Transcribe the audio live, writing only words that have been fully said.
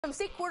Some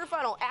state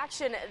quarterfinal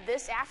action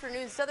this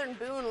afternoon. Southern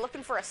Boone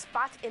looking for a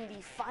spot in the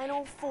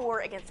Final Four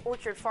against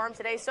Orchard Farm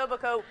today.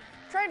 Soboco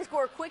trying to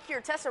score quick here.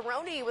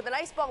 Tessaroni with a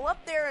nice ball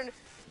up there, and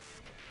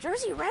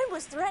Jersey Red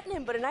was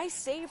threatening, but a nice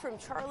save from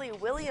Charlie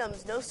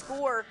Williams. No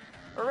score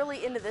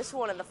early into this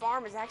one, and the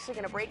Farm is actually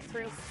going to break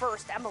through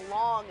first. Emma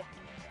Long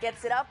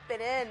gets it up and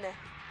in.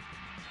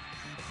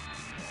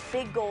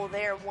 Big goal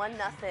there,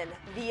 1-0.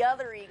 The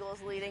other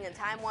Eagles leading, and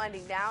time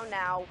winding down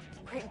now.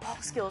 Great ball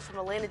skills from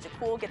Elena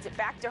Jakul, gets it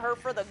back to her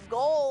for the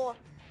goal.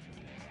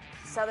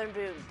 Southern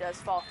Boone does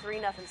fall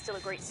 3-0, still a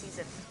great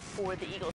season for the Eagles.